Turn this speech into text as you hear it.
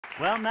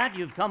Well, Matt,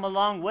 you've come a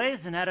long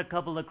ways and had a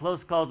couple of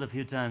close calls a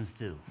few times,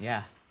 too.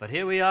 Yeah. But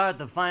here we are at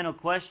the final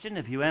question.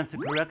 If you answer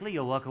correctly,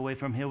 you'll walk away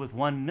from here with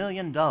 $1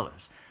 million.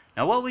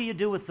 Now, what will you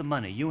do with the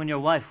money? You and your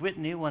wife,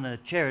 Whitney, won a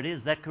charity,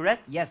 is that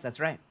correct? Yes,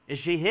 that's right. Is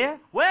she here?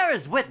 Where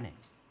is Whitney?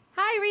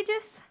 Hi,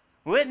 Regis.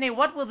 Whitney,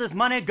 what will this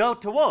money go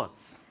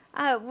towards?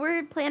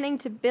 We're planning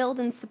to build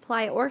and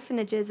supply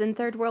orphanages in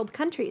third world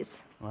countries.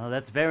 Well,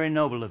 that's very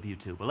noble of you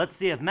two. Well, let's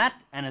see if Matt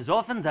and his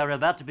orphans are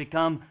about to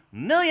become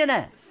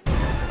millionaires.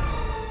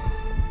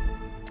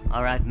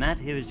 All right, Matt,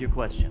 here is your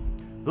question.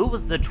 Who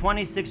was the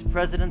 26th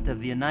President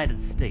of the United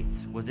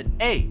States? Was it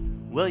A,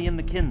 William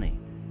McKinley,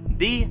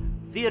 B,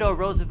 Theodore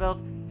Roosevelt,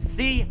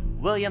 C,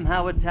 William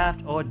Howard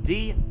Taft, or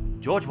D,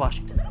 George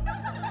Washington?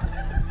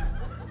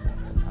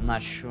 I'm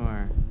not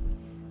sure,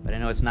 but I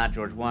know it's not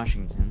George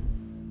Washington.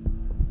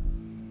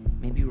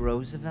 Maybe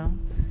Roosevelt?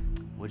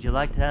 Would you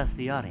like to ask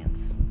the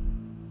audience?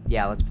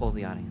 Yeah, let's poll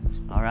the audience.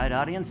 All right,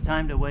 audience,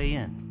 time to weigh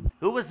in.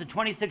 Who was the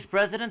 26th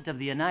President of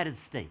the United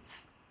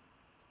States?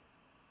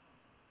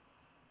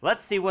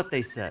 Let's see what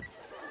they said.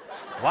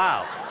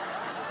 Wow.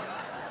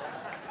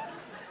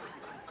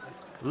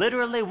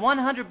 Literally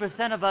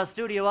 100% of our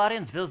studio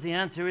audience feels the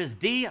answer is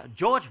D,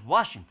 George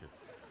Washington.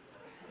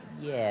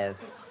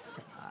 Yes.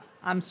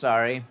 I'm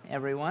sorry,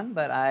 everyone,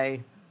 but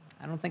I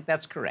don't think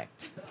that's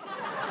correct.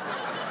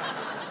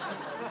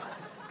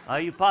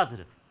 Are you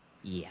positive?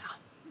 Yeah.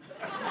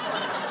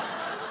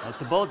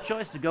 That's a bold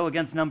choice to go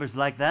against numbers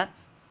like that.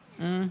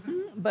 Mm-hmm.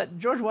 But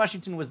George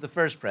Washington was the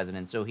first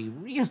president, so he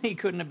really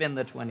couldn't have been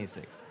the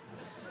 26th.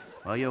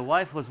 Well, your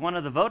wife was one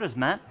of the voters,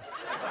 Matt.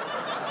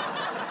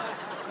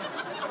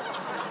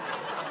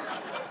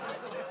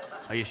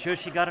 Are you sure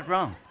she got it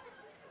wrong?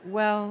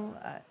 Well,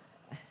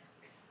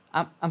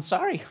 I'm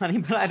sorry, honey,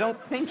 but I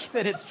don't think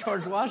that it's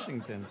George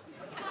Washington.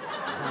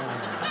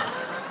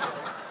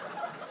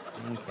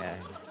 Okay.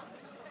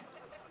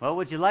 Well,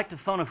 would you like to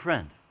phone a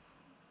friend?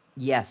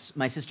 Yes,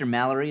 my sister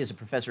Mallory is a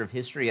professor of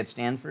history at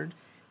Stanford,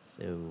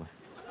 so...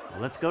 Well,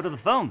 let's go to the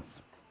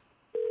phones.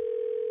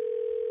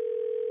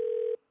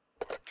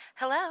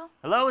 Hello?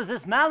 Hello, is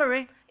this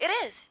Mallory? It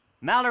is.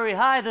 Mallory,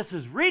 hi, this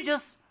is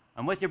Regis.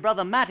 I'm with your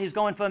brother Matt. He's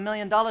going for $1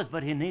 million,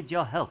 but he needs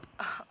your help.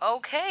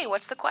 Okay,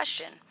 what's the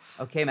question?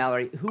 Okay,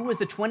 Mallory, who was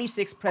the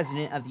 26th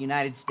president of the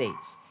United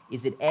States?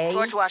 Is it A...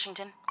 George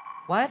Washington.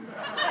 What?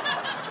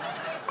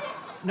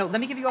 No,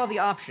 let me give you all the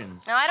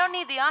options. No, I don't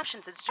need the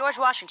options. It's George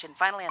Washington.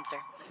 Final answer.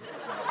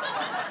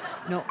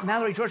 No,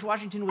 Mallory, George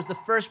Washington was the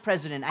first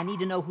president. I need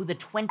to know who the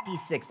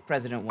 26th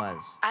president was.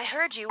 I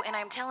heard you, and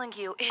I'm telling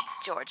you, it's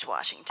George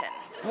Washington.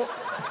 Well,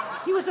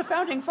 he was a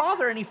founding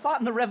father, and he fought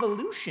in the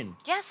Revolution.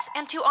 Yes,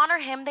 and to honor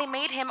him, they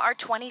made him our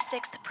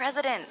 26th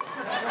president.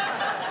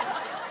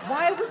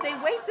 Why would they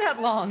wait that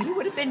long? He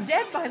would have been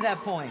dead by that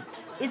point.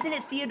 Isn't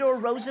it Theodore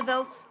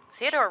Roosevelt?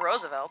 Theodore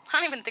Roosevelt? I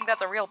don't even think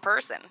that's a real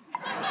person.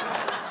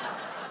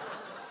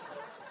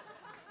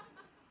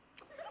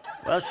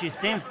 Well, she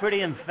seemed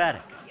pretty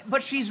emphatic.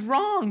 But she's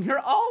wrong. You're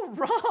all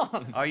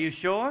wrong. Are you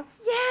sure?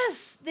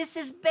 Yes, this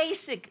is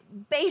basic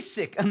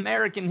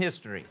American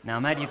history. Now,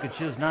 Matt, you could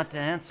choose not to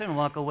answer and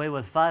walk away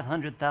with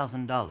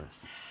 $500,000.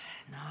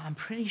 No, I'm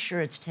pretty sure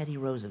it's Teddy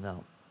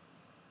Roosevelt.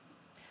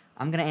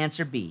 I'm going to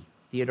answer B,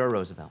 Theodore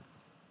Roosevelt.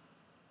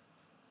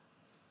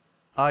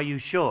 Are you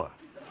sure?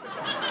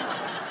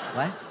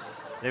 What?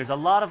 There's a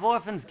lot of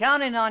orphans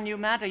counting on you,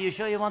 Matt. Are you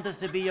sure you want this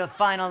to be your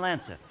final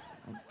answer?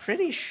 I'm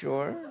pretty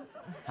sure.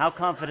 How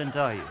confident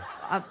are you?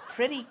 I'm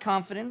pretty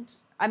confident.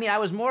 I mean, I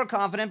was more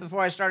confident before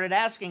I started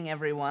asking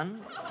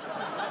everyone.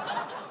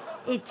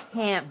 It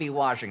can't be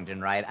Washington,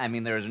 right? I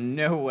mean, there's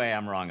no way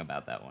I'm wrong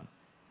about that one.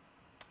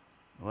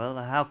 Well,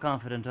 how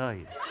confident are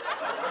you?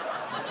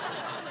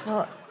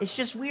 Well, it's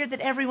just weird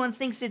that everyone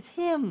thinks it's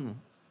him.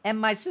 And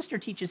my sister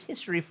teaches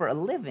history for a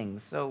living,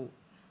 so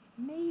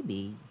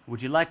maybe.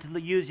 Would you like to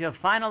use your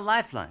final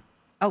lifeline?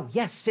 Oh,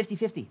 yes,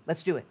 50-50.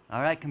 Let's do it.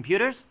 All right,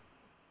 computers?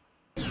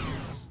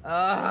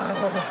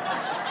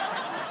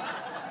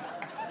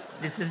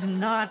 This is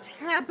not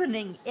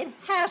happening. It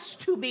has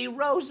to be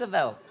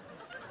Roosevelt.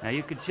 Now,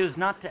 you could choose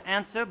not to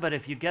answer, but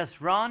if you guess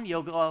wrong,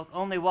 you'll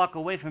only walk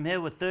away from here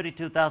with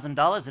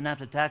 $32,000, and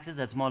after taxes,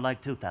 that's more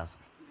like $2,000.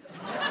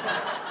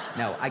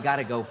 No, I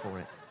gotta go for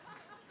it.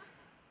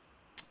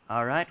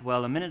 All right,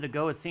 well, a minute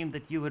ago, it seemed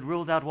that you had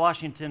ruled out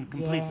Washington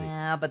completely.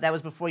 Yeah, but that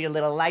was before your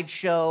little light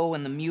show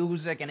and the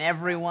music and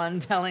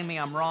everyone telling me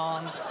I'm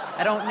wrong.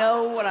 I don't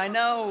know what I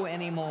know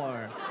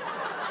anymore.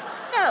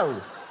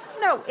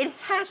 No, it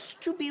has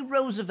to be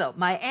Roosevelt.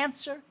 My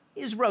answer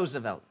is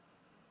Roosevelt.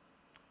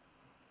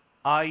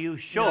 Are you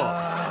sure?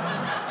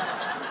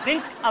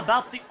 Think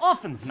about the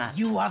orphans, Matt.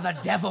 You are the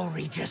devil,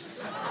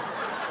 Regis.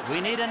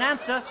 We need an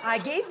answer. I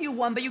gave you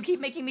one, but you keep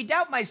making me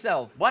doubt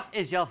myself. What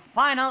is your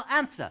final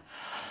answer?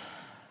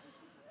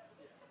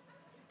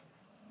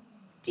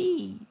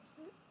 D,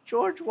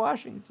 George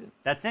Washington.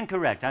 That's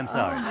incorrect. I'm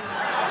sorry.